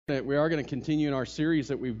We are going to continue in our series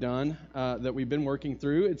that we've done, that we've been working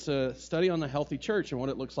through. It's a study on the healthy church and what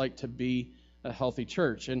it looks like to be a healthy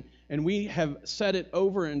church. And we have said it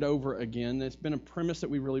over and over again. It's been a premise that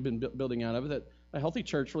we've really been building out of, that a healthy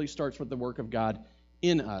church really starts with the work of God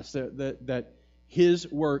in us, that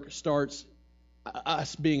His work starts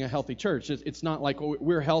us being a healthy church. It's not like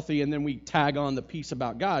we're healthy and then we tag on the piece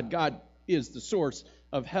about God. God is the source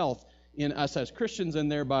of health in us as Christians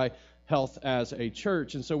and thereby health as a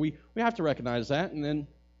church. And so we have to recognize that. And then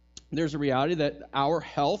there's a reality that our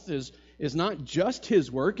health is not just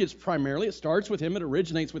His work. It starts with Him, it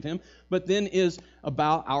originates with Him, but then is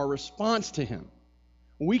about our response to Him.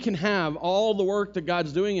 We can have all the work that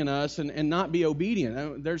God's doing in us and not be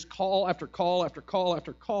obedient. There's call after call after call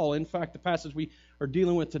after call. In fact, the passage we are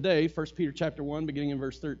dealing with today, 1 Peter chapter 1, beginning in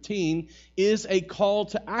verse 13, is a call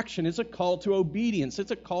to action. It's a call to obedience.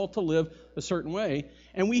 It's a call to live a certain way.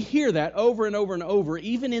 And we hear that over and over and over,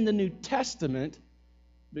 even in the New Testament,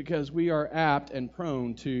 because we are apt and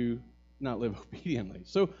prone to not live obediently.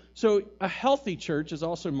 So a healthy church is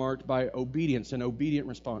also marked by obedience, an obedient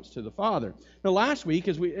response to the Father. Now, last week,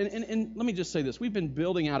 and let me just say this, we've been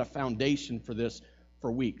building out a foundation for this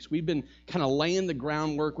for weeks. We've been kind of laying the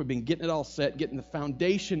groundwork. We've been getting it all set, getting the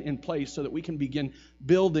foundation in place so that we can begin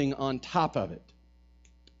building on top of it.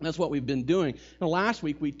 And that's what we've been doing. Now, last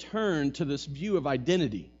week, we turned to this view of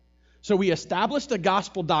identity. So we established a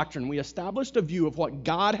gospel doctrine. We established a view of what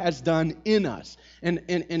God has done in us and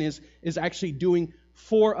is actually doing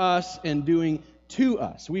for us and doing to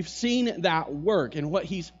us. We've seen that work and what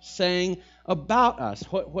He's saying about us,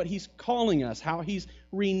 what He's calling us, how He's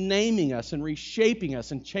renaming us and reshaping us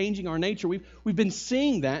and changing our nature. We've been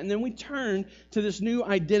seeing that, and then we turn to this new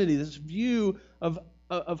identity, this view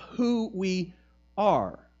of who we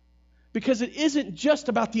are. Because it isn't just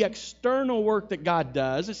about the external work that God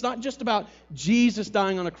does. It's not just about Jesus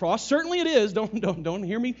dying on a cross. Certainly it is. Don't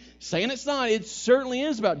hear me saying it's not. It certainly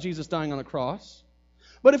is about Jesus dying on a cross.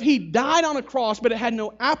 But if He died on a cross, but it had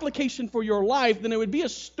no application for your life, then it would be a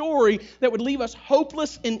story that would leave us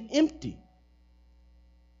hopeless and empty.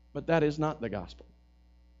 But that is not the gospel.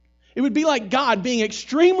 It would be like God being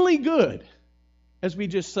extremely good, as we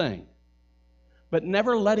just sang, but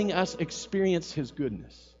never letting us experience His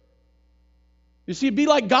goodness. You see, it'd be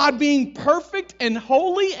like God being perfect and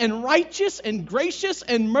holy and righteous and gracious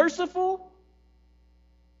and merciful,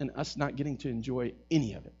 and us not getting to enjoy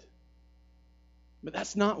any of it. But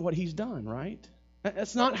that's not what He's done, right?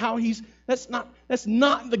 That's not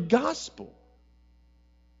the gospel.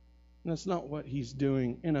 And that's not what He's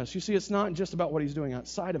doing in us. You see, it's not just about what He's doing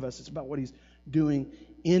outside of us. It's about what He's doing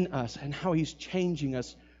in us and how He's changing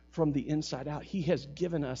us from the inside out. He has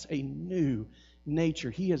given us a new nature.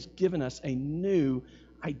 He has given us a new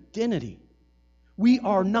identity. We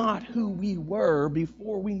are not who we were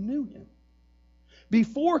before we knew Him.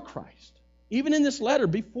 Before Christ, even in this letter,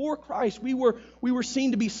 before Christ, we were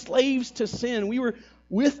seen to be slaves to sin. We were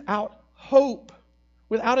without hope,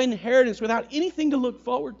 without inheritance, without anything to look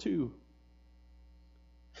forward to.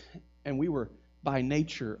 And we were by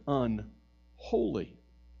nature unholy.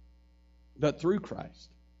 But through Christ,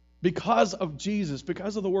 because of Jesus,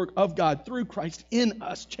 because of the work of God through Christ in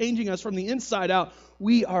us, changing us from the inside out,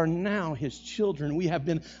 we are now His children. We have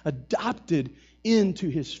been adopted into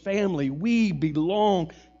His family. We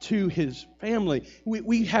belong to His family.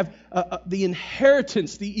 We have the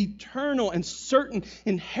inheritance, the eternal and certain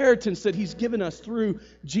inheritance that He's given us through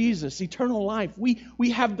Jesus, eternal life.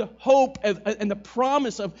 We have the hope and the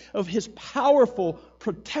promise of His powerful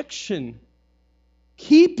protection,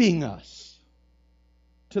 keeping us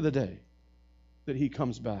to the day that He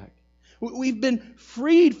comes back. We've been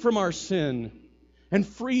freed from our sin and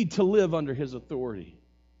freed to live under His authority.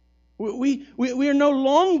 We are no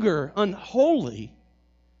longer unholy,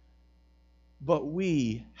 but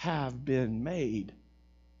we have been made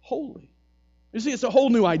holy. You see, it's a whole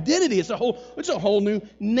new identity. It's a whole new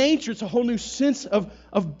nature. It's a whole new sense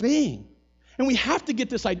of being. And we have to get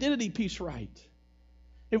this identity piece right.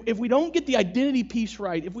 If we don't get the identity piece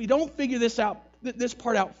right, if we don't figure this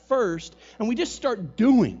part out first, and we just start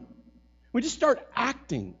doing, we just start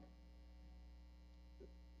acting,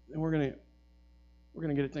 then we're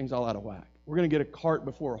gonna get things all out of whack. We're gonna get a cart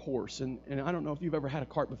before a horse, and I don't know if you've ever had a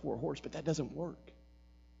cart before a horse, but that doesn't work.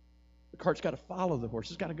 The cart's got to follow the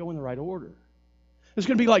horse. It's got to go in the right order. It's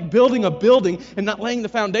going to be like building a building and not laying the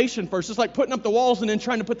foundation first. It's like putting up the walls and then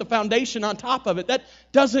trying to put the foundation on top of it. That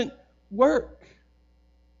doesn't work.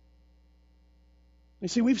 You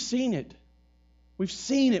see, we've seen it. We've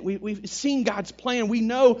seen it. We've seen God's plan. We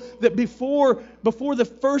know that before the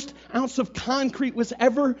first ounce of concrete was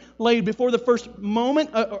ever laid, before the first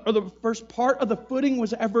moment or the first part of the footing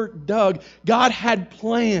was ever dug, God had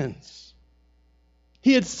plans.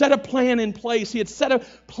 He had set a plan in place. He had set a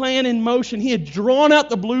plan in motion. He had drawn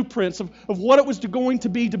out the blueprints of what it was going to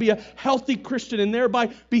be a healthy Christian and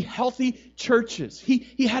thereby be healthy churches.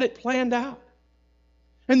 He had it planned out.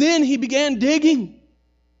 And then He began digging.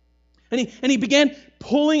 And he began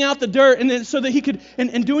pulling out the dirt and then so that he could,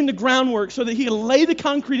 and doing the groundwork so that he could lay the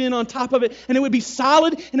concrete in on top of it and it would be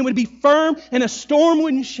solid and it would be firm and a storm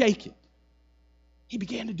wouldn't shake it. He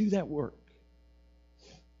began to do that work.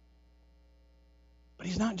 But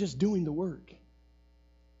He's not just doing the work.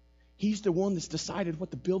 He's the one that's decided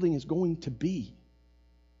what the building is going to be.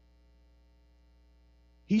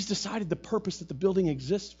 He's decided the purpose that the building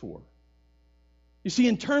exists for. You see,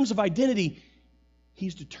 in terms of identity,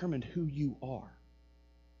 He's determined who you are.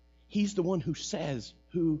 He's the one who says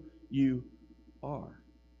who you are.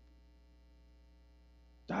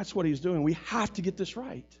 That's what He's doing. We have to get this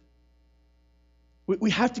right. We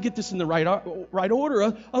have to get this in the right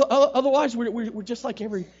order. Otherwise, we're just like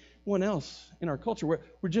everyone else in our culture.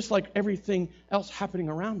 We're just like everything else happening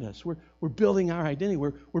around us. We're building our identity.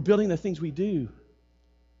 We're building the things we do.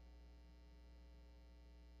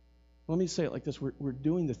 Let me say it like this. We're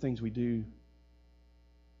doing the things we do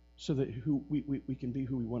so that we can be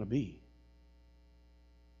who we want to be.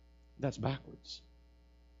 That's backwards.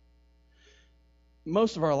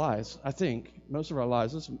 Most of our lives, this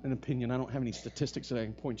is an opinion. I don't have any statistics that I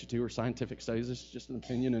can point you to or scientific studies. This is just an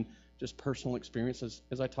opinion and just personal experience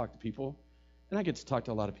as I talk to people. And I get to talk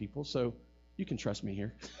to a lot of people, so you can trust me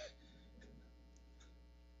here.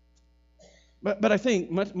 But I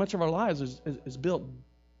think much of our lives is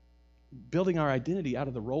building our identity out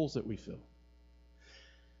of the roles that we fill.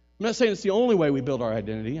 I'm not saying it's the only way we build our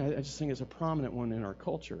identity. I just think it's a prominent one in our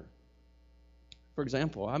culture. For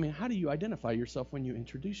example, how do you identify yourself when you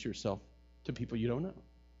introduce yourself to people you don't know?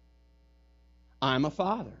 I'm a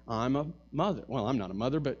father. I'm a mother. Well, I'm not a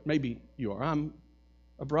mother, but maybe you are. I'm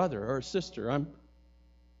a brother or a sister.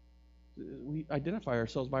 We identify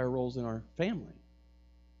ourselves by our roles in our family,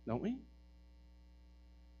 don't we?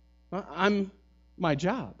 I'm my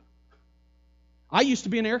job. I used to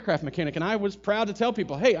be an aircraft mechanic, and I was proud to tell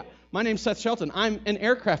people, hey, my name's Seth Shelton. I'm an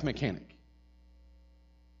aircraft mechanic.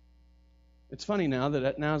 It's funny now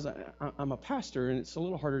that I'm a pastor, and it's a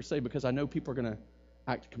little harder to say because I know people are going to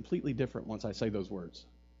act completely different once I say those words.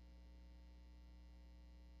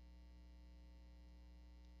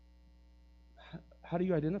 How do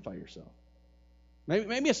you identify yourself?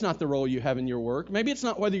 Maybe it's not the role you have in your work. Maybe it's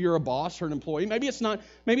not whether you're a boss or an employee. Maybe it's not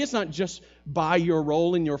just by your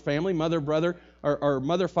role in your family, mother, brother, or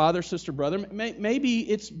mother, father, sister, brother. Maybe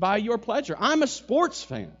it's by your pleasure. I'm a sports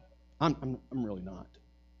fan. I'm really not.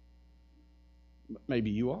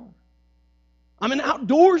 Maybe you are. I'm an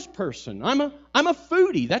outdoors person. I'm a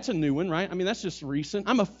foodie. That's a new one, right? That's just recent.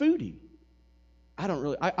 I'm a foodie.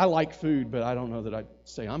 I like food, but I don't know that I'd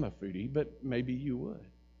say I'm a foodie, but maybe you would.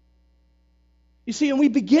 You see, and we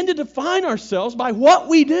begin to define ourselves by what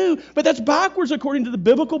we do, but that's backwards according to the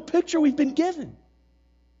biblical picture we've been given.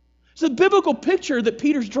 So the biblical picture that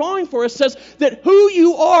Peter's drawing for us says that who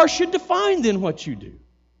you are should define then what you do.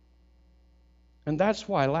 And that's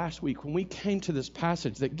why last week when we came to this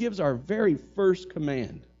passage that gives our very first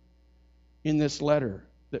command in this letter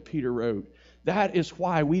that Peter wrote, that is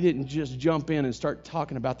why we didn't just jump in and start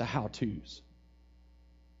talking about the how-tos.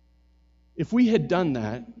 If we had done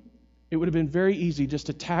that, it would have been very easy just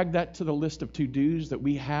to tag that to the list of to-dos that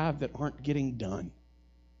we have that aren't getting done.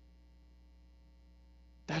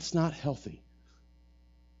 That's not healthy.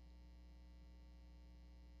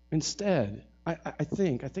 Instead, I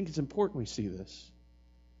think it's important we see this.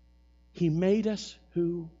 He made us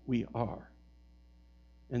who we are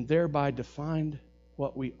and thereby defined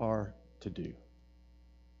what we are to do.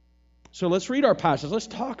 So let's read our passage. Let's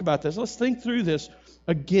talk about this. Let's think through this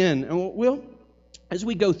again. And as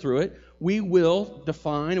we go through it, we will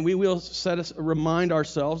define and we will remind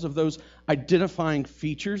ourselves of those identifying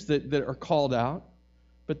features that are called out.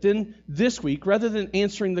 But then this week, rather than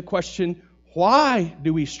answering the question, why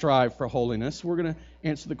do we strive for holiness? We're going to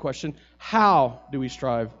answer the question, how do we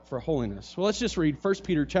strive for holiness? Well, let's just read 1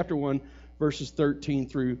 Peter chapter 1, verses 13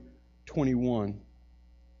 through 21.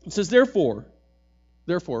 It says, Therefore,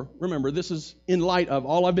 remember, this is in light of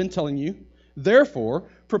all I've been telling you. Therefore,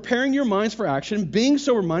 preparing your minds for action, being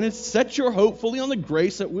sober-minded, set your hope fully on the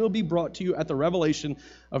grace that will be brought to you at the revelation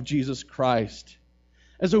of Jesus Christ.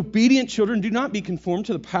 As obedient children, do not be conformed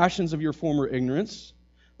to the passions of your former ignorance,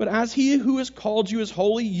 But as He who has called you is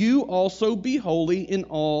holy, you also be holy in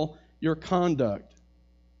all your conduct.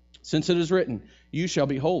 Since it is written, you shall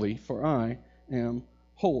be holy, for I am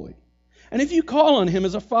holy. And if you call on Him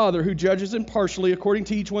as a Father who judges impartially according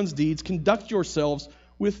to each one's deeds, conduct yourselves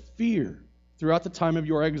with fear throughout the time of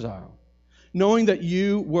your exile, knowing that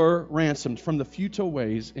you were ransomed from the futile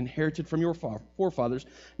ways inherited from your forefathers,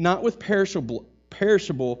 not with perishable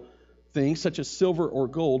things such as silver or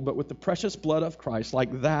gold, but with the precious blood of Christ,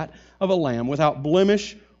 like that of a lamb, without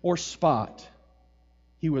blemish or spot.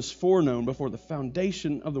 He was foreknown before the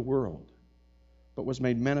foundation of the world, but was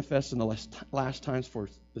made manifest in the last times for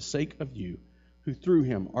the sake of you, who through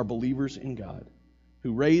Him are believers in God,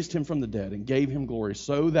 who raised Him from the dead and gave Him glory,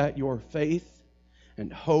 so that your faith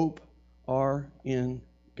and hope are in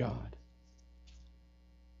God.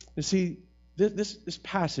 You see, this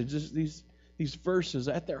passage, these verses,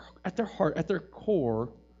 at their heart, at their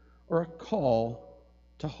core, are a call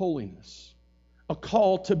to holiness, a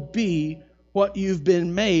call to be what you've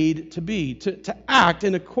been made to be, to act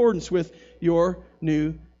in accordance with your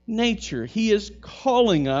new nature. He is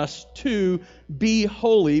calling us to be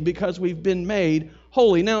holy because we've been made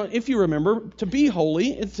holy. Now, if you remember, to be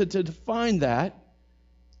holy, to define that,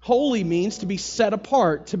 holy means to be set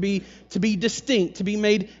apart, to be distinct, to be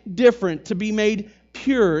made different, to be made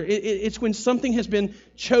pure. It's when something has been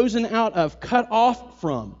chosen out of, cut off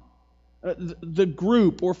from the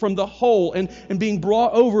group or from the whole, and being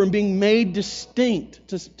brought over and being made distinct,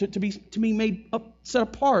 to be made set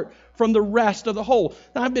apart from the rest of the whole.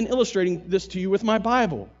 Now, I've been illustrating this to you with my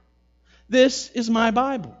Bible. This is my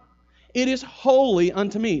Bible. It is holy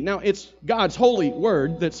unto me. Now, it's God's holy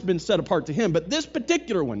word that's been set apart to Him, but this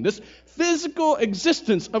particular one, this physical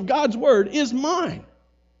existence of God's word is mine.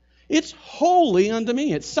 It's holy unto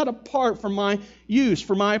me. It's set apart for my use,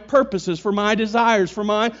 for my purposes, for my desires, for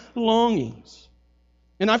my longings.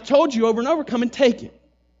 And I've told you over and over, come and take it.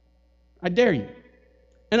 I dare you.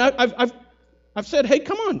 And I've said, hey,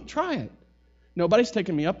 come on, try it. Nobody's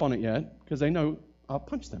taken me up on it yet because they know I'll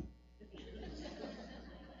punch them.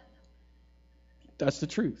 That's the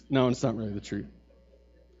truth. No, it's not really the truth.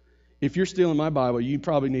 If you're stealing my Bible, you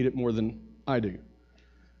probably need it more than I do.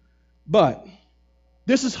 But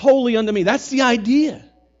this is holy unto me. That's the idea.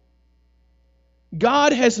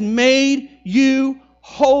 God has made you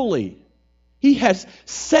holy. He has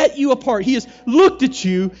set you apart. He has looked at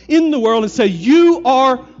you in the world and said, you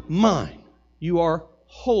are mine. You are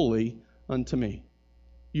holy unto me.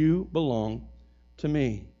 You belong to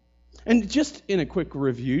me. And just in a quick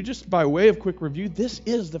review, just by way of quick review, this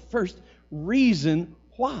is the first reason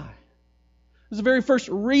why. This is the very first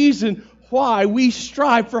reason why we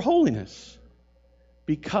strive for holiness.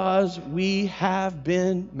 Because we have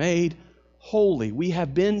been made holy. We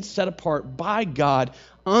have been set apart by God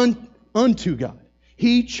unto God.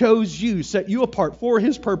 He chose you, set you apart for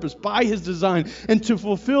His purpose, by His design, and to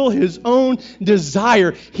fulfill His own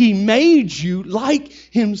desire. He made you like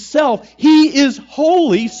Himself. He is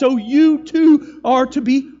holy, so you too are to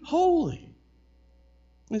be holy.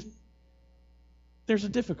 There's a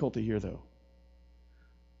difficulty here, though.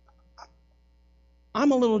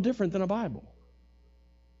 I'm a little different than a Bible,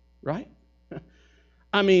 right?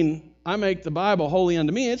 I mean, I make the Bible holy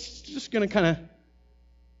unto me. It's just going to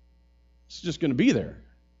be there.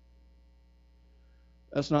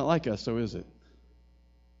 That's not like us, so is it?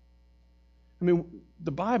 I mean,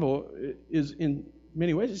 the Bible is in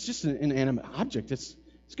many ways, it's just an inanimate object. It's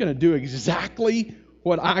going to do exactly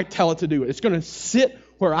what I tell it to do. It's going to sit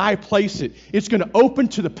where I place it. It's going to open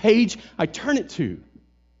to the page I turn it to.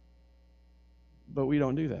 But we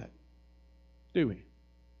don't do that, do we?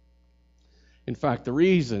 In fact, the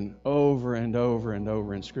reason over and over and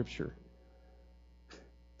over in Scripture,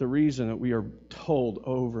 the reason that we are told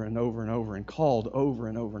over and over and over and called over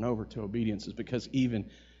and over and over to obedience is because even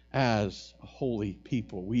as a holy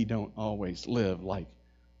people, we don't always live like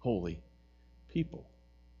holy people.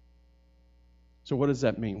 So what does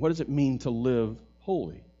that mean? What does it mean to live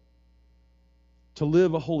holy? To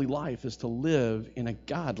live a holy life is to live in a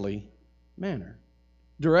godly manner,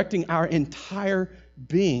 directing our entire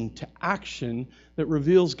being to action that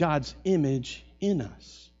reveals God's image in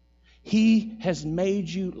us. He has made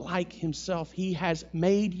you like Himself. He has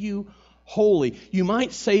made you holy. You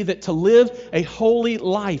might say that to live a holy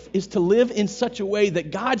life is to live in such a way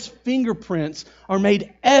that God's fingerprints are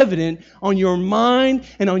made evident on your mind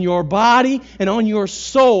and on your body and on your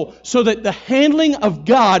soul, so that the handling of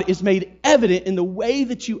God is made evident in the way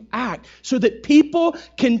that you act, so that people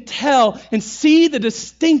can tell and see the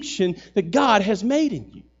distinction that God has made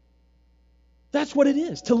in you. That's what it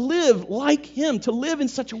is, to live like Him, to live in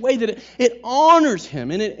such a way that it honors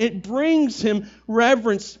Him and it brings Him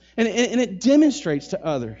reverence and it demonstrates to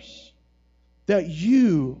others that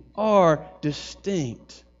you are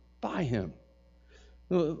distinct by Him.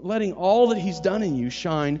 Letting all that He's done in you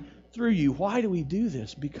shine through you. Why do we do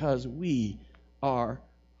this? Because we are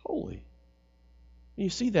holy. You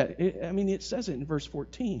see that? It says it in verse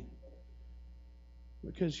 14.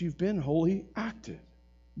 Because you've been wholly active.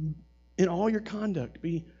 In all your conduct,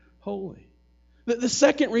 be holy. The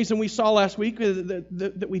second reason we saw last week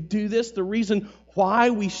that we do this, the reason why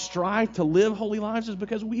we strive to live holy lives is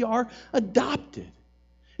because we are adopted.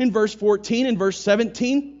 In verse 14 and verse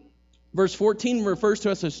 17, verse 14 refers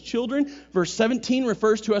to us as children. Verse 17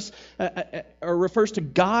 refers to us or refers to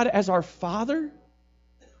God as our Father.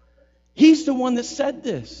 He's the one that said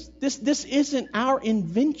this. This isn't our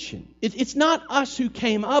invention. It's not us who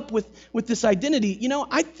came up with this identity.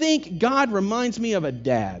 I think God reminds me of a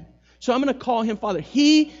dad. So I'm going to call Him Father.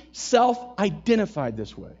 He self-identified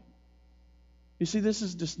this way. You see, this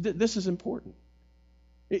is important.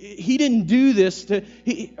 He didn't do this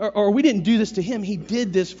or we didn't do this to Him. He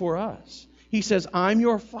did this for us. He says, I'm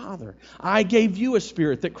your Father. I gave you a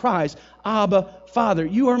spirit that cries, Abba, Father.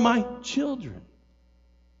 You are my children.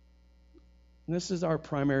 And this is our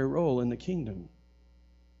primary role in the kingdom.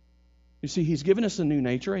 You see, He's given us a new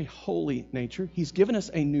nature, a holy nature. He's given us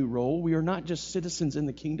a new role. We are not just citizens in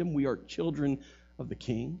the kingdom. We are children of the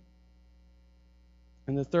King.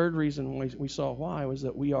 And the third reason we saw why was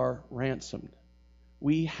that we are ransomed.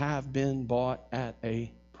 We have been bought at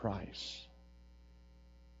a price.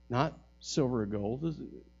 Not silver or gold.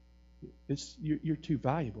 You're too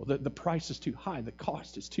valuable. The price is too high. The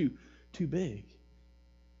cost is too big.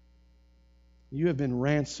 You have been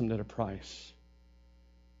ransomed at a price.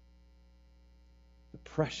 The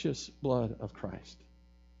precious blood of Christ.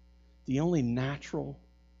 The only natural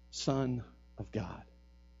Son of God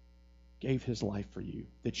gave His life for you,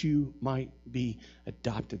 that you might be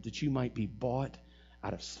adopted, that you might be bought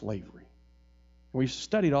out of slavery. We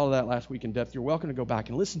studied all of that last week in depth. You're welcome to go back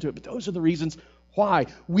and listen to it, but those are the reasons why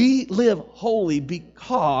we live holy,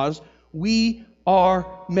 because we are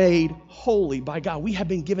made holy by God. We have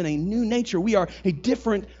been given a new nature. We are a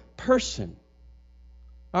different person.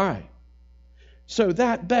 All right. So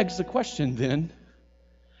that begs the question then,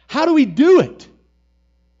 how do we do it?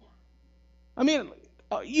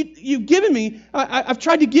 You've given me, I've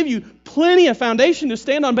tried to give you plenty of foundation to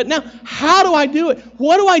stand on, but now how do I do it?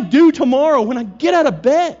 What do I do tomorrow when I get out of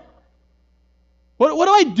bed? What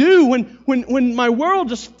do I do when my world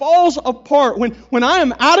just falls apart, when I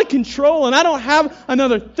am out of control and I don't have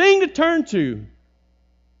another thing to turn to?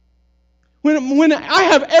 When I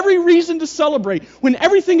have every reason to celebrate, when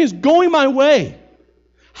everything is going my way,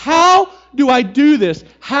 how do I do this?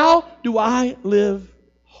 How do I live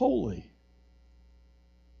holy?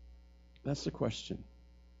 That's the question.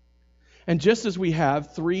 And just as we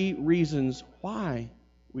have three reasons why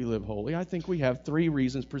we live holy, I think we have three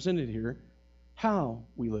reasons presented here how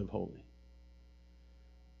we live holy.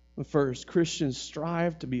 First, Christians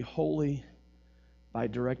strive to be holy by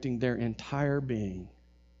directing their entire being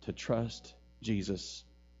to trust Jesus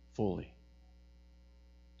fully.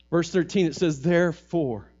 Verse 13, it says,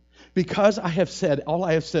 therefore, because I have said all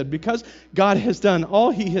I have said, because God has done all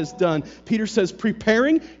He has done, Peter says,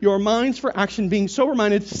 preparing your minds for action, being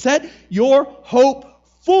sober-minded, set your hope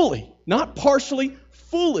fully, not partially,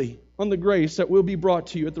 fully on the grace that will be brought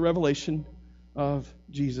to you at the revelation of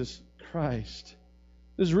Jesus Christ.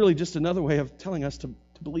 This is really just another way of telling us to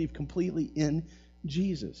believe completely in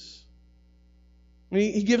Jesus.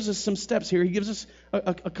 He gives us some steps here. He gives us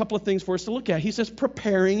a couple of things for us to look at. He says,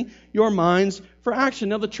 preparing your minds for action.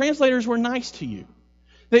 Now, the translators were nice to you.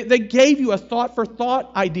 They gave you a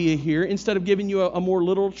thought-for-thought idea here instead of giving you a more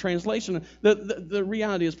literal translation. The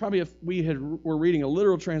reality is probably if we were reading a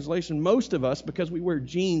literal translation, most of us, because we wear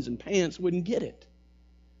jeans and pants, wouldn't get it.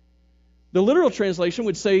 The literal translation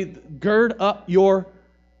would say, gird up your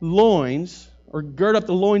loins, or gird up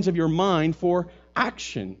the loins of your mind for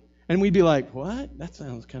action. And we'd be like, what? That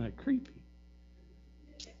sounds kind of creepy.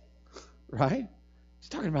 Right? He's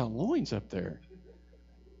talking about loins up there.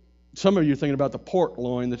 Some of you are thinking about the pork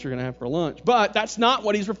loin that you're going to have for lunch. But that's not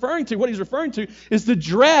what he's referring to. What he's referring to is the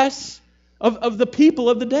dress of the people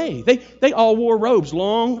of the day. They all wore robes,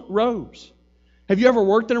 long robes. Have you ever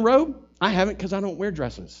worked in a robe? I haven't, because I don't wear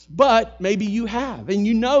dresses. But maybe you have, and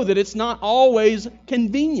you know that it's not always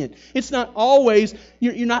convenient. It's not always,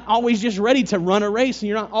 you're not always just ready to run a race, and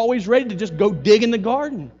you're not always ready to just go dig in the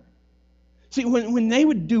garden. See, when they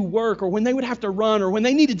would do work or when they would have to run or when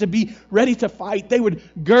they needed to be ready to fight, they would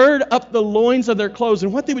gird up the loins of their clothes.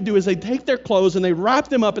 And what they would do is they'd take their clothes and they'd wrap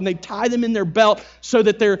them up and they'd tie them in their belt so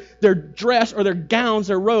that their dress or their gowns,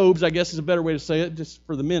 their robes, I guess is a better way to say it, just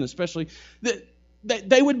for the men especially, that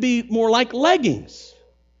they would be more like leggings.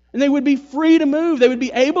 And they would be free to move. They would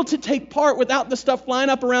be able to take part without the stuff flying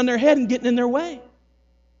up around their head and getting in their way.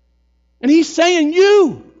 And he's saying,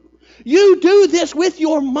 you do this with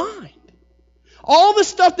your mind. All the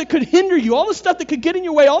stuff that could hinder you, all the stuff that could get in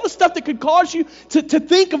your way, all the stuff that could cause you to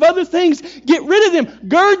think of other things, get rid of them,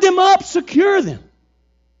 gird them up, secure them.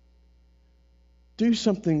 Do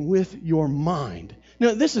something with your mind.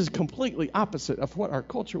 Now, this is completely opposite of what our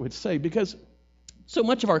culture would say, because so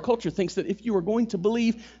much of our culture thinks that if you are going to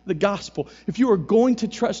believe the gospel, if you are going to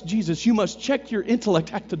trust Jesus, you must check your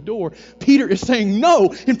intellect at the door. Peter is saying,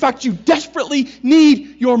 no, in fact, you desperately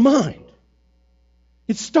need your mind.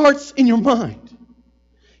 It starts in your mind.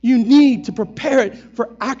 You need to prepare it for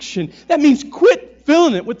action. That means quit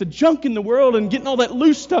filling it with the junk in the world and getting all that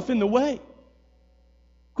loose stuff in the way.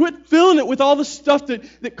 Quit filling it with all the stuff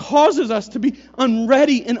that causes us to be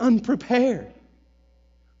unready and unprepared.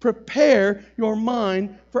 Prepare your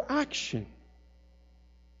mind for action.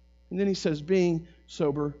 And then he says, being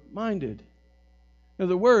sober-minded. Now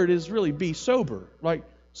the word is really be sober, right?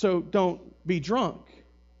 So don't be drunk.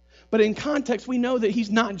 But in context, we know that he's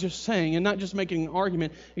not just saying and not just making an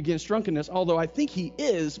argument against drunkenness, although I think he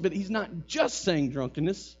is, but he's not just saying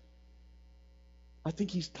drunkenness. I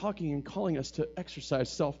think he's talking and calling us to exercise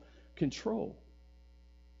self-control.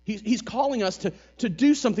 He's calling us to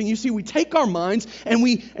do something. You see, we take our minds and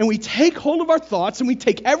we take hold of our thoughts and we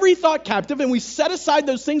take every thought captive and we set aside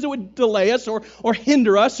those things that would delay us or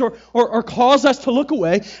hinder us or cause us to look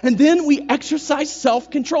away. And then we exercise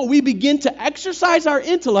self-control. We begin to exercise our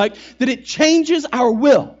intellect that it changes our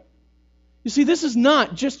will. You see, this is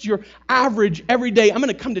not just your average, everyday, I'm going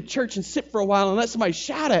to come to church and sit for a while and let somebody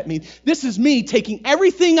shout at me. This is me taking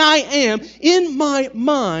everything I am in my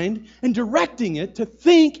mind and directing it to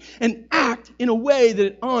think and act in a way that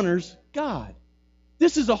it honors God.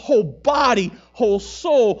 This is a whole body, whole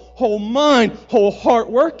soul, whole mind, whole heart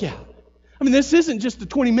workout. I mean, this isn't just the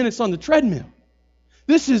 20 minutes on the treadmill.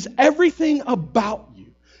 This is everything about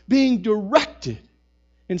you being directed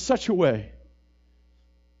in such a way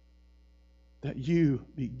that you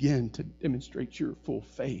begin to demonstrate your full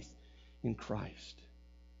faith in Christ.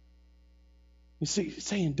 You see,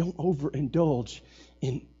 saying don't overindulge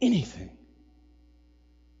in anything.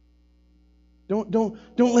 Don't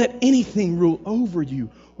let anything rule over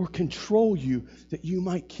you or control you that you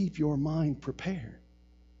might keep your mind prepared.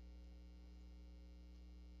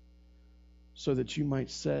 So that you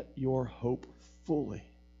might set your hope fully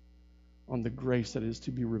on the grace that is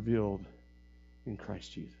to be revealed in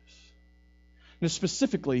Christ Jesus. Now,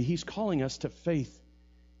 specifically, he's calling us to faith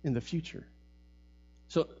in the future.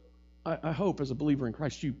 So I hope as a believer in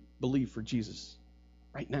Christ, you believe for Jesus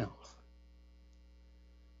right now.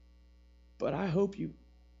 But I hope you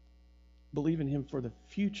believe in him for the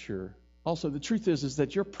future. Also, the truth is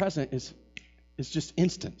that your present is just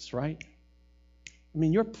instance, right? I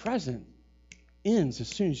mean, your present ends as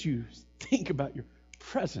soon as you think about your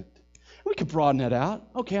present. We could broaden that out.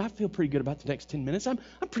 Okay, I feel pretty good about the next 10 minutes. I'm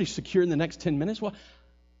pretty secure in the next 10 minutes. Well,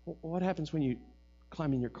 what happens when you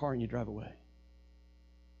climb in your car and you drive away?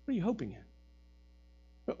 What are you hoping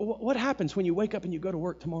in? What happens when you wake up and you go to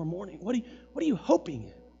work tomorrow morning? What are you hoping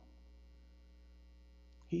in?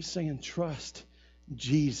 He's saying, trust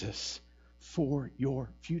Jesus for your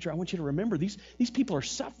future. I want you to remember these people are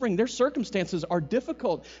suffering. Their circumstances are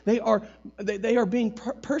difficult. They are being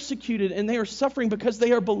persecuted and they are suffering because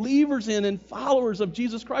they are believers in and followers of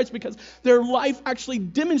Jesus Christ, because their life actually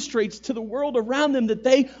demonstrates to the world around them that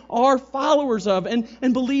they are followers of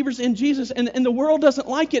and believers in Jesus. And the world doesn't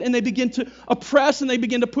like it, and they begin to oppress and they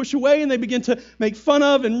begin to push away and they begin to make fun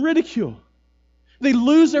of and ridicule. They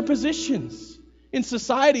lose their positions in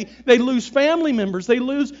society. They lose family members. They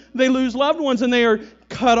lose loved ones, and they are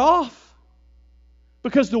cut off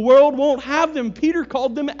because the world won't have them. Peter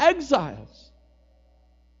called them exiles.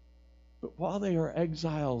 But while they are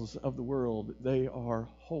exiles of the world, they are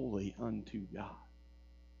holy unto God.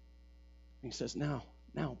 And he says, now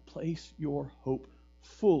place your hope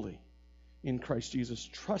fully in Christ Jesus.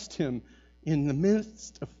 Trust him in the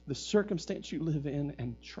midst of the circumstance you live in,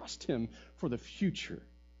 and trust him for the future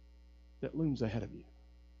that looms ahead of you.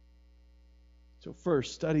 So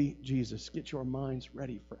first, study Jesus. Get your minds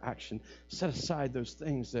ready for action. Set aside those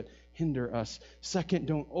things that hinder us. Second,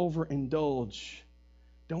 don't overindulge.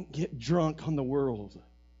 Don't get drunk on the world.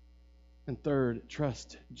 And third,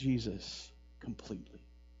 trust Jesus completely.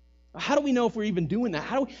 How do we know if we're even doing that?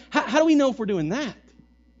 How do we know if we're doing that?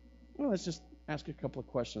 Well, let's just ask a couple of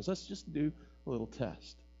questions. Let's just do a little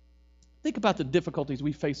test. Think about the difficulties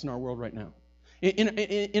we face in our world right now.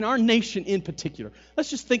 In our nation in particular. Let's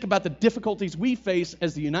just think about the difficulties we face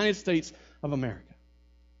as the United States of America.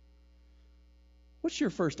 What's your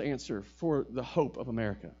first answer for the hope of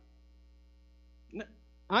America?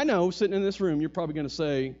 I know, sitting in this room, you're probably going to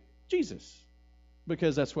say, Jesus.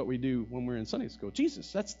 Because that's what we do when we're in Sunday school.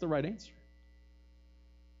 Jesus, that's the right answer.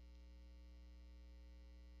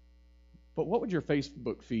 But what would your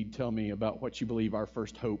Facebook feed tell me about what you believe our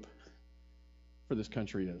first hope for this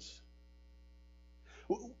country is?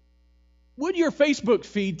 Would your Facebook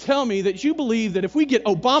feed tell me that you believe that if we get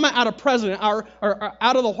Obama out of president, or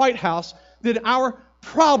out of the White House, that our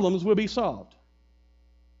problems will be solved?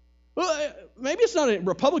 Well, maybe it's not a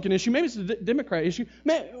Republican issue. Maybe it's a Democrat issue.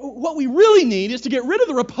 What we really need is to get rid of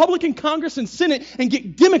the Republican Congress and Senate and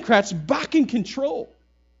get Democrats back in control.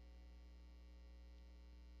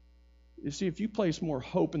 You see, if you place more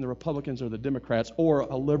hope in the Republicans or the Democrats or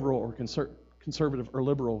a liberal or conservative or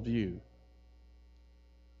liberal view,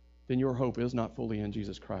 then your hope is not fully in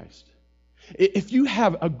Jesus Christ. If you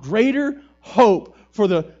have a greater hope for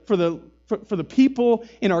the people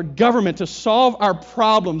in our government to solve our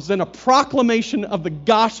problems than a proclamation of the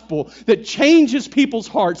gospel that changes people's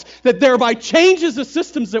hearts, that thereby changes the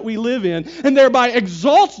systems that we live in, and thereby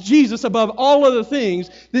exalts Jesus above all other things,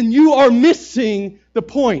 then you are missing the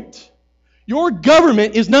point. Your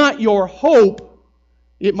government is not your hope.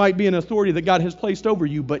 It might be an authority that God has placed over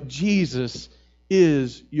you, but Jesus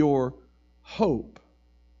is your hope.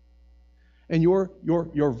 And your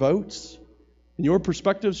votes and your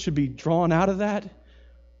perspectives should be drawn out of that,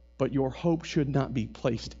 but your hope should not be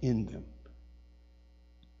placed in them.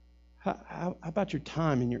 How about your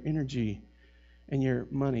time and your energy and your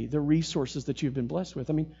money, the resources that you've been blessed with?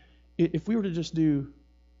 I mean, if we were to just do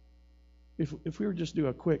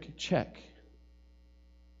a quick check,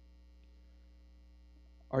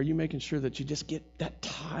 are you making sure that you just get that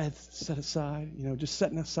tithe set aside? Just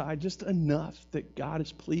setting aside just enough that God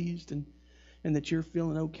is pleased and that you're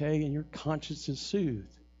feeling okay and your conscience is soothed.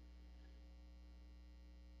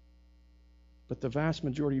 But the vast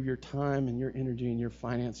majority of your time and your energy and your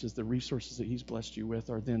finances, the resources that He's blessed you with,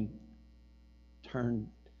 are then turned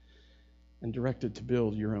and directed to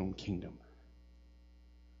build your own kingdom.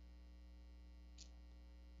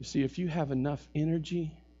 You see, if you have enough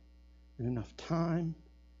energy and enough time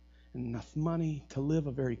and enough money to live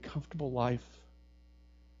a very comfortable life,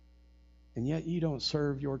 and yet you don't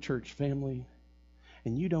serve your church family,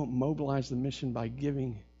 and you don't mobilize the mission by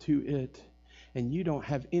giving to it, and you don't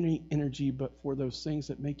have any energy but for those things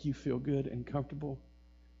that make you feel good and comfortable,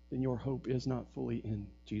 then your hope is not fully in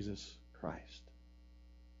Jesus Christ.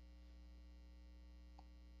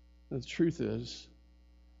 The truth is,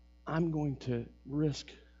 I'm going to risk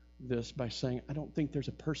this by saying I don't think there's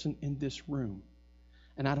a person in this room,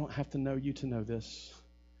 and I don't have to know you to know this.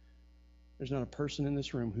 There's not a person in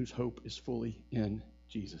this room whose hope is fully in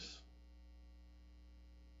Jesus.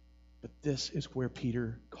 But this is where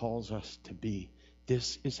Peter calls us to be.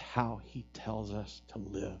 This is how he tells us to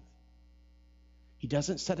live. He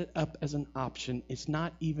doesn't set it up as an option. It's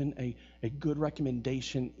not even a good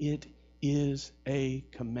recommendation. It is a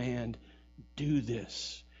command. Do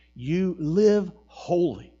this. You live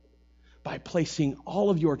holy by placing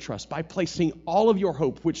all of your trust, by placing all of your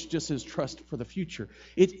hope, which just is trust for the future.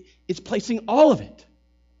 It's placing all of it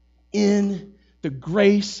in the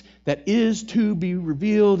grace that is to be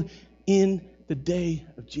revealed in the day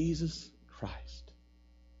of Jesus Christ.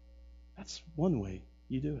 That's one way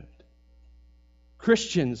you do it.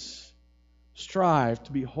 Christians strive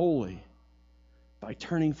to be holy by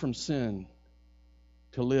turning from sin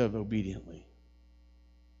to live obediently.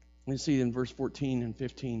 You see in verse 14 and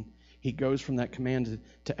 15, he goes from that command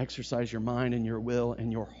to exercise your mind and your will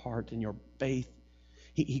and your heart and your faith.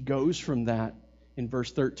 He goes from that in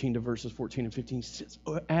verse 13 to verses 14 and 15. He says,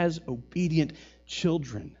 as obedient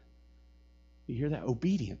children. You hear that?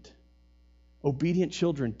 Obedient. Obedient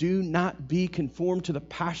children, do not be conformed to the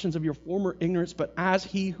passions of your former ignorance, but as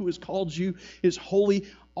He who has called you is holy,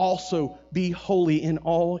 also be holy in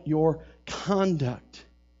all your conduct.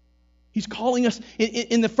 He's calling us,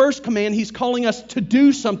 in the first command, He's calling us to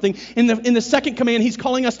do something. In the second command, He's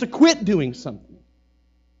calling us to quit doing something.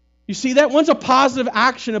 You see that? One's a positive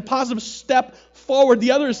action, a positive step forward.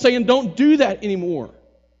 The other is saying, don't do that anymore.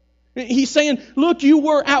 He's saying, look,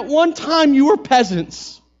 at one time you were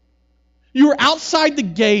peasants. You were outside the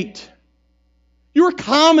gate. You were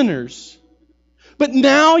commoners. But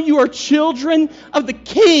now you are children of the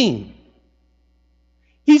King.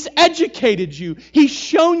 He's educated you. He's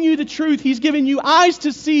shown you the truth. He's given you eyes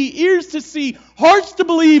to see, ears to see, hearts to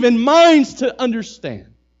believe, and minds to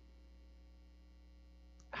understand.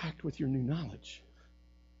 Act with your new knowledge.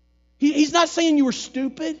 He's not saying you are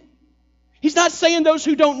stupid. He's not saying those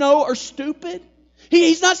who don't know are stupid.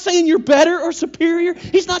 He's not saying you're better or superior.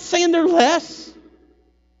 He's not saying they're less.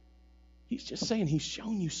 He's just saying He's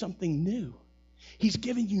shown you something new. He's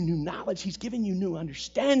given you new knowledge. He's given you new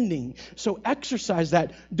understanding. So exercise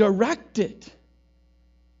that. Direct it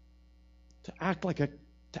to act like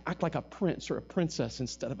a prince or a princess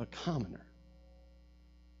instead of a commoner.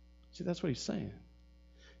 See, that's what He's saying.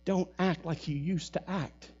 Don't act like you used to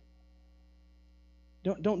act.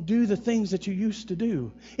 Don't do the things that you used to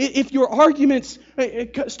do. If your arguments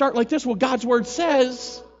start like this, well, God's Word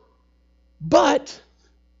says, but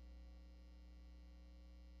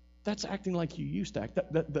that's acting like you used to act.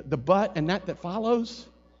 The but and that follows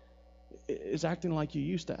is acting like you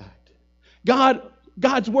used to act.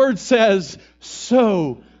 God's Word says,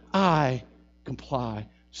 so I comply.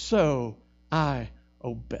 So I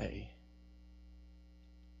obey.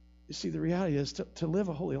 You see, the reality is to live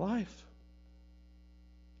a holy life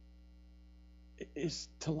is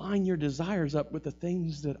to line your desires up with the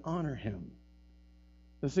things that honor Him,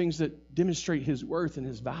 the things that demonstrate His worth and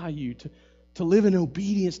His value, to live in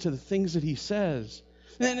obedience to the things that He says.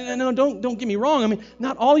 No, don't get me wrong. I mean,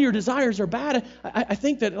 not all your desires are bad. I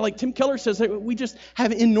think that, like Tim Keller says, that we just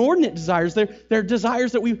have inordinate desires. They're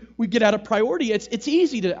desires that we get out of priority. It's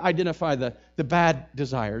easy to identify the bad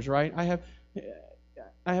desires, right?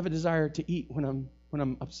 I have a desire to eat when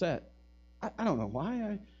I'm upset. I don't know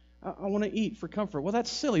why. I want to eat for comfort. Well,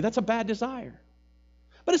 that's silly. That's a bad desire.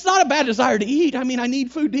 But it's not a bad desire to eat. I mean, I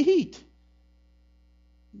need food to eat.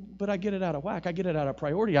 But I get it out of whack. I get it out of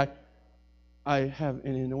priority. I have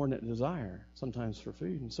an inordinate desire sometimes for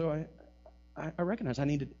food. And so I recognize I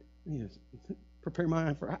need to prepare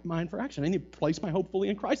my mind for action. I need to place my hope fully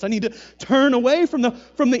in Christ. I need to turn away from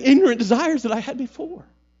the ignorant desires that I had before.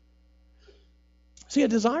 See, a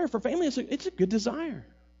desire for family, it's a good desire.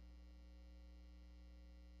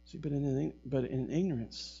 See, but in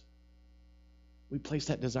ignorance, we place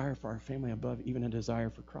that desire for our family above even a desire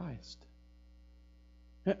for Christ.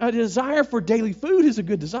 A desire for daily food is a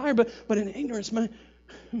good desire, but in ignorance,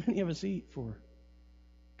 many of us eat for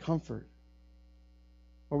comfort,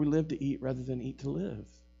 or we live to eat rather than eat to live.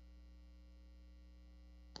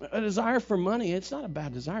 A desire for money, it's not a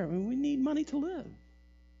bad desire. I mean, we need money to live.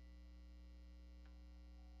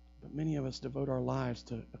 But many of us devote our lives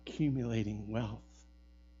to accumulating wealth.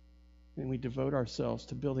 And we devote ourselves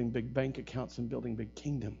to building big bank accounts and building big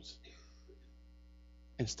kingdoms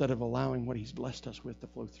instead of allowing what He's blessed us with to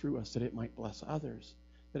flow through us, that it might bless others,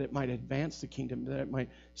 that it might advance the kingdom, that it might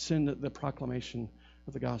send the proclamation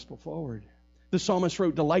of the gospel forward. The psalmist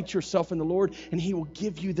wrote, delight yourself in the Lord, and He will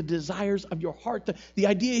give you the desires of your heart. The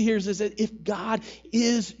idea here is that if God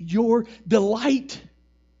is your delight,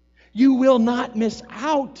 you will not miss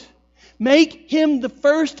out. Make Him the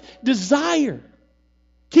first desire.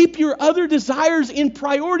 Keep your other desires in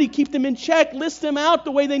priority. Keep them in check. List them out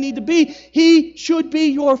the way they need to be. He should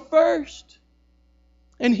be your first.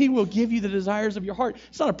 And He will give you the desires of your heart.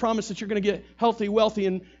 It's not a promise that you're going to get healthy, wealthy,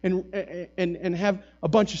 and have a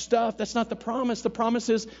bunch of stuff. That's not the promise. The promise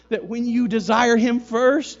is that when you desire Him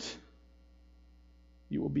first,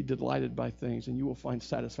 you will be delighted by things, and you will find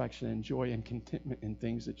satisfaction and joy and contentment in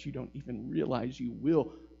things that you don't even realize you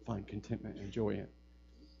will find contentment and joy in.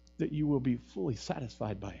 That you will be fully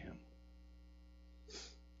satisfied by Him.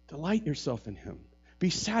 Delight yourself in Him.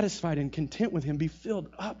 Be satisfied and content with Him. Be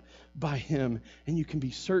filled up by Him. And you can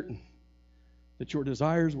be certain that your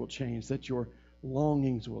desires will change, that your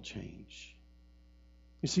longings will change.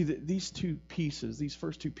 You see, these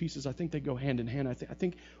first two pieces, I think they go hand in hand. I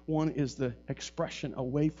think one is the expression, a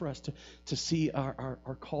way for us to see our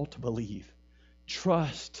call to believe.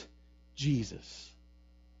 Trust Jesus.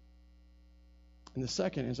 And the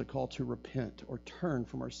second is a call to repent or turn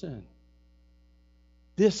from our sin.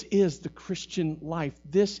 This is the Christian life.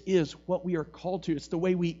 This is what we are called to. It's the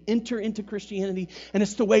way we enter into Christianity, and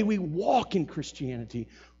it's the way we walk in Christianity.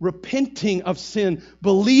 Repenting of sin,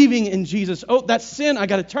 believing in Jesus. Oh, that's sin. I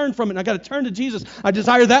got to turn from it. I got to turn to Jesus. I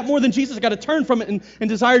desire that more than Jesus. I got to turn from it and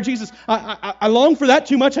desire Jesus. I long for that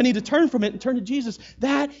too much. I need to turn from it and turn to Jesus.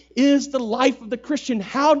 That is the life of the Christian.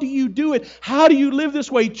 How do you do it? How do you live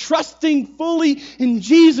this way? Trusting fully in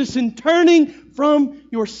Jesus and turning from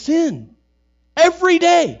your sin. Every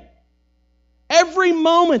day. Every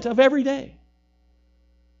moment of every day.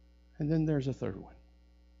 And then there's a third one.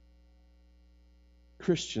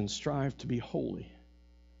 Christians strive to be holy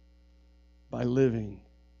by living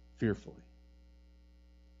fearfully.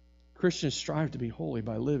 Christians strive to be holy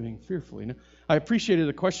by living fearfully. Now, I appreciated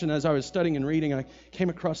a question as I was studying and reading. I came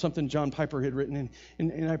across something John Piper had written,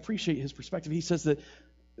 and I appreciate his perspective. He says that,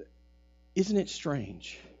 isn't it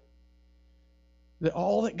strange that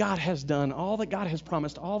all that God has done, all that God has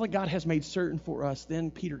promised, all that God has made certain for us, then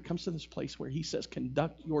Peter comes to this place where he says,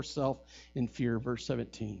 conduct yourself in fear, verse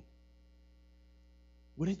 17.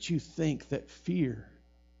 Wouldn't you think that fear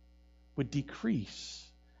would decrease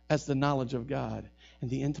as the knowledge of God and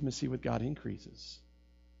the intimacy with God increases?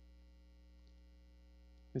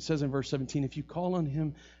 It says in verse 17, if you call on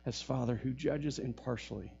him as Father who judges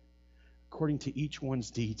impartially, according to each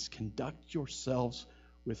one's deeds, conduct yourselves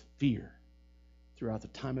with fear throughout the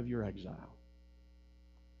time of your exile.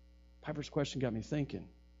 Piper's question got me thinking.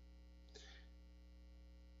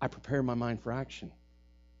 I prepare my mind for action.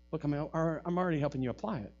 Look, I'm already helping you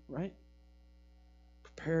apply it, right?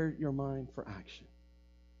 Prepare your mind for action.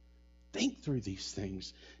 Think through these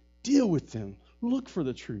things. Deal with them. Look for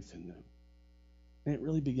the truth in them. And it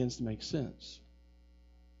really begins to make sense.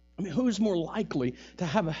 I mean, who is more likely to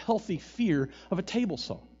have a healthy fear of a table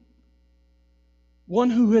saw? One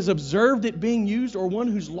who has observed it being used or one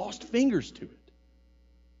who's lost fingers to it?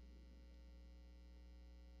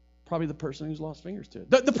 Probably the person who's lost fingers to it.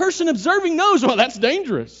 The person observing knows, well, that's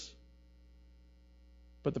dangerous.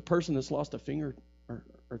 But the person that's lost a finger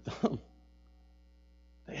or thumb,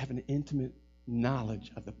 they have an intimate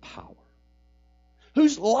knowledge of the power.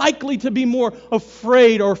 Who's likely to be more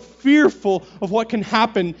afraid or fearful of what can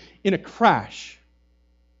happen in a crash?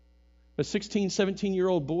 A 16,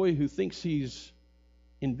 17-year-old boy who thinks he's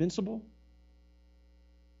invincible?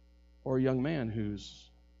 Or a young man who's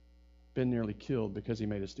been nearly killed because he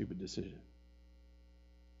made a stupid decision?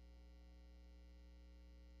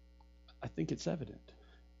 I think it's evident.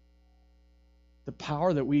 The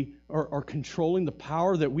power that we are controlling, the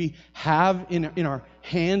power that we have in our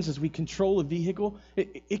hands as we control a vehicle,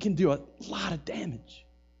 it can do a lot of damage.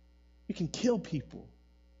 It can kill people.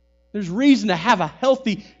 There's reason to have a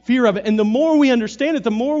healthy fear of it. And the more we understand it, the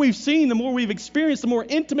more we've seen, the more we've experienced, the more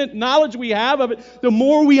intimate knowledge we have of it, the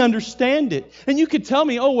more we understand it. And you could tell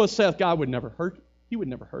me, oh, well, Seth, God would never hurt. He would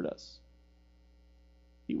never hurt us.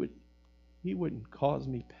 He wouldn't cause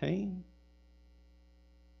me pain.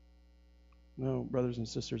 No, brothers and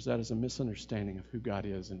sisters, that is a misunderstanding of who God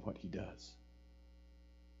is and what He does.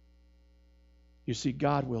 You see,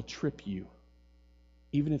 God will trip you,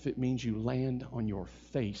 even if it means you land on your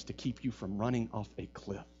face to keep you from running off a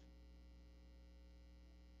cliff.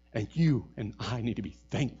 And you and I need to be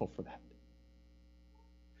thankful for that.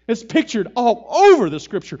 It's pictured all over the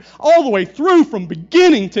Scripture, all the way through from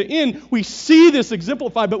beginning to end. We see this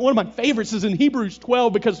exemplified, but one of my favorites is in Hebrews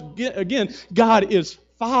 12 because, again, God is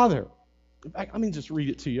Father. In fact, let me just read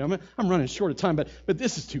it to you. I'm running short of time, but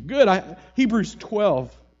this is too good. Hebrews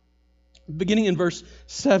 12, beginning in verse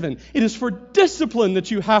 7. It is for discipline that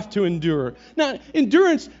you have to endure. Now,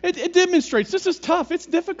 endurance, it demonstrates this is tough. It's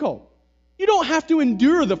difficult. You don't have to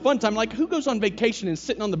endure the fun time. Like, who goes on vacation and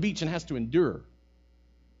sitting on the beach and has to endure?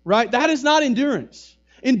 Right? That is not endurance.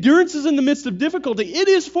 Endurance is in the midst of difficulty. It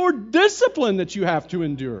is for discipline that you have to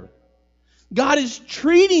endure. God is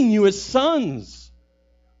treating you as sons.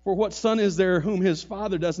 For what son is there whom his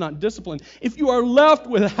father does not discipline? If you are left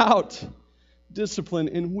without discipline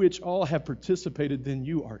in which all have participated, then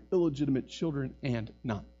you are illegitimate children and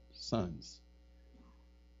not sons.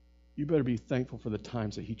 You better be thankful for the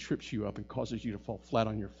times that He trips you up and causes you to fall flat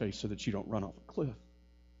on your face so that you don't run off a cliff.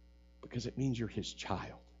 Because it means you're His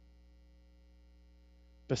child.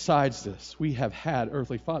 Besides this, we have had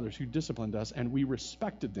earthly fathers who disciplined us, and we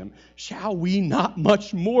respected them. Shall we not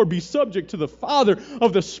much more be subject to the Father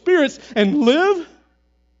of the spirits and live?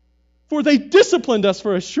 For they disciplined us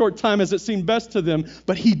for a short time as it seemed best to them,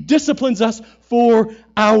 but He disciplines us for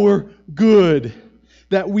our good,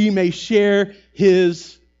 that we may share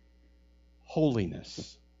His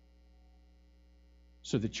holiness,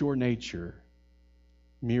 so that your nature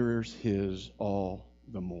mirrors His all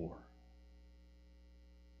the more.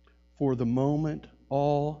 For the moment,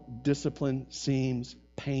 all discipline seems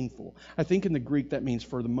painful. I think in the Greek that means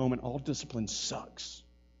for the moment, all discipline sucks.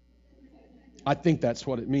 I think that's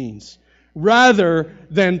what it means. Rather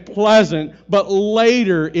than pleasant, but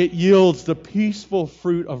later it yields the peaceful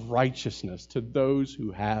fruit of righteousness to those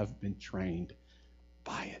who have been trained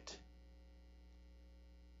by it.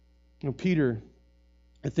 Now, Peter,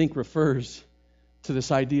 I think, refers to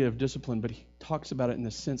this idea of discipline, but he talks about it in the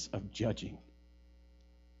sense of judging.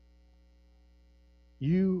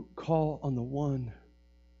 You call on the one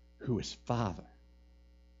who is Father,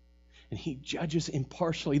 and He judges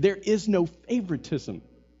impartially. There is no favoritism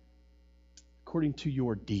according to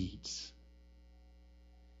your deeds.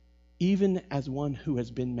 even as one who has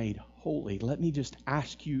been made holy. Let me just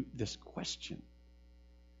ask you this question.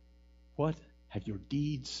 What have your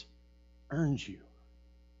deeds earned you?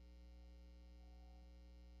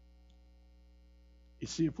 You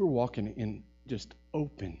see, if we're walking in just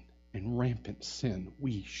open and rampant sin,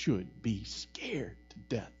 we should be scared to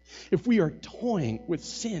death. If we are toying with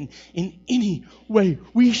sin in any way,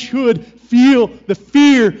 we should feel the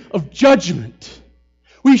fear of judgment.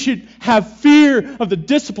 We should have fear of the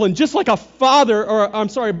discipline, just like a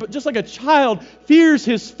just like a child fears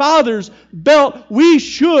his father's belt. We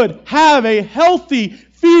should have a healthy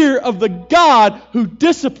fear of the God who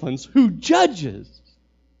disciplines, who judges.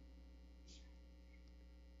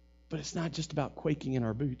 But it's not just about quaking in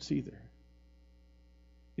our boots either.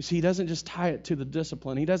 You see, he doesn't just tie it to the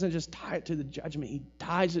discipline. He doesn't just tie it to the judgment. He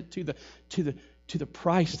ties it to the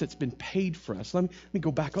price that's been paid for us. Let me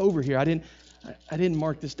go back over here. I didn't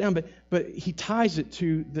mark this down, but he ties it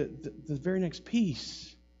to the very next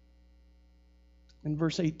piece. In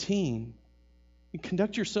verse 18, you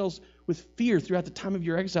conduct yourselves with fear throughout the time of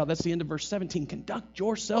your exile. That's the end of verse 17. Conduct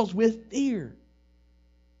yourselves with fear,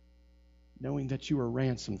 knowing that you are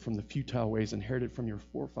ransomed from the futile ways inherited from your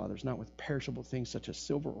forefathers, not with perishable things such as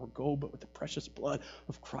silver or gold, but with the precious blood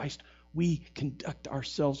of Christ. We conduct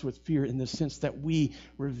ourselves with fear in the sense that we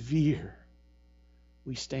revere.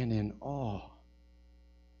 We stand in awe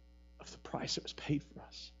of the price that was paid for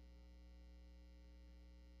us.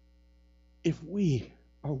 If we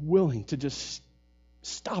are willing to just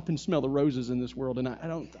stop and smell the roses in this world, and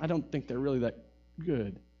I don't think they're really that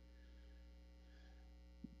good,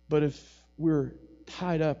 but if we're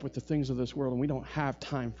tied up with the things of this world and we don't have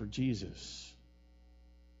time for Jesus,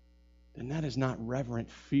 then that is not reverent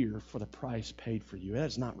fear for the price paid for you. That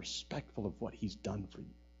is not respectful of what he's done for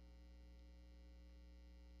you.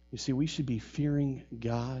 You see, we should be fearing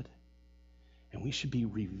God, and we should be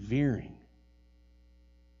revering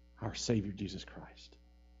our Savior Jesus Christ,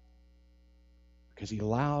 because he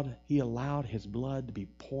allowed his blood to be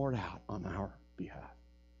poured out on our behalf.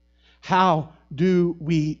 How do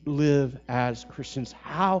we live as Christians?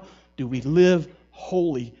 How do we live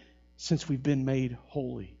holy since we've been made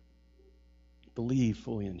holy? Believe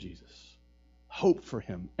fully in Jesus. Hope for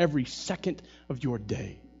him every second of your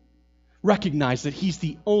day. Recognize that he's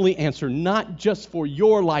the only answer, not just for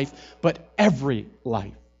your life, but every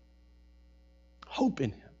life. Hope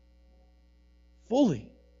in him.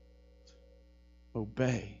 Fully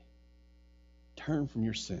obey. Turn from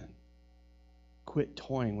your sin. Quit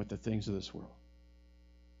toying with the things of this world.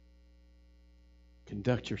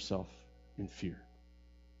 Conduct yourself in fear.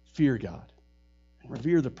 Fear God and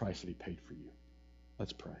revere the price that he paid for you.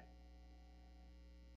 Let's pray.